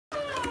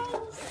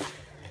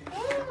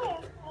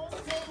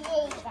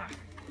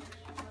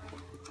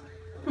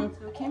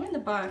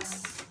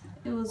box.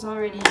 It was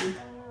already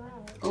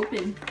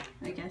open,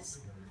 I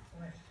guess.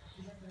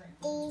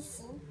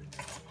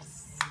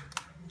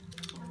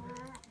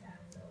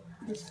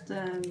 This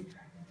the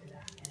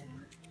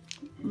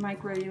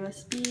micro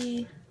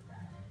USB,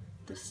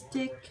 the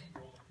stick,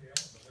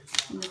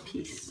 and the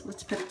piece.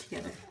 Let's put it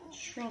together.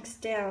 Shrinks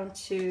down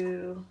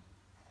to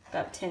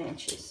about 10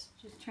 inches.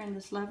 Just turn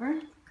this lever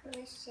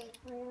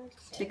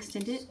to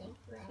extend it.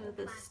 So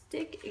the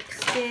stick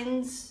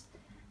extends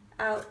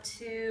out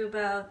to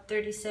about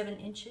 37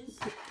 inches.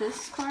 Put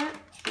this part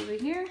over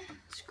here,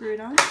 screw it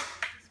on.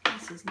 This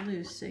piece is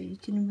loose, so you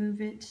can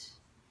move it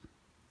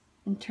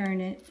and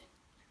turn it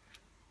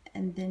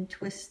and then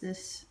twist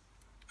this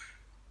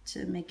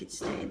to make it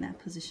stay in that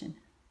position.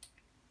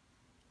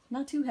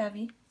 Not too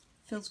heavy,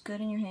 feels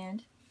good in your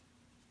hand.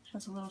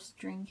 Has a little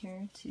string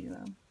here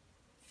to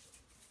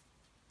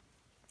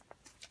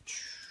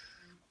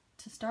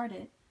start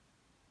it.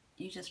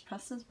 You just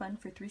press this button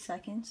for 3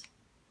 seconds.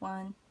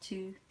 1,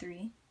 2,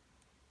 3.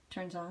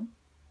 Turns on.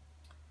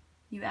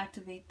 You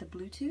activate the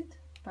Bluetooth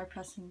by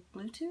pressing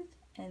Bluetooth,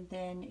 and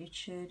then you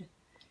should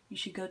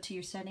go to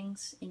your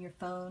settings in your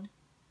phone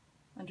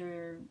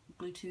under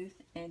Bluetooth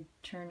and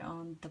turn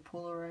on the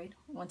Polaroid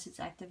once it's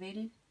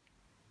activated.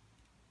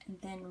 And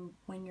then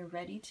when you're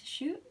ready to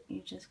shoot,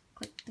 you just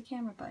click the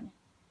camera button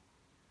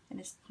and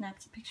it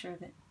snaps a picture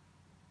of it.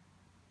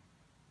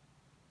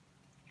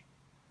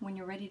 When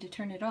you're ready to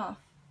turn it off,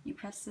 you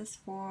press this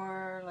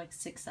for like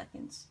 6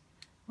 seconds.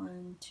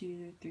 1,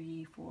 2,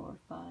 3, 4,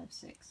 5,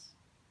 6.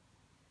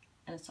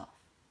 And it's off.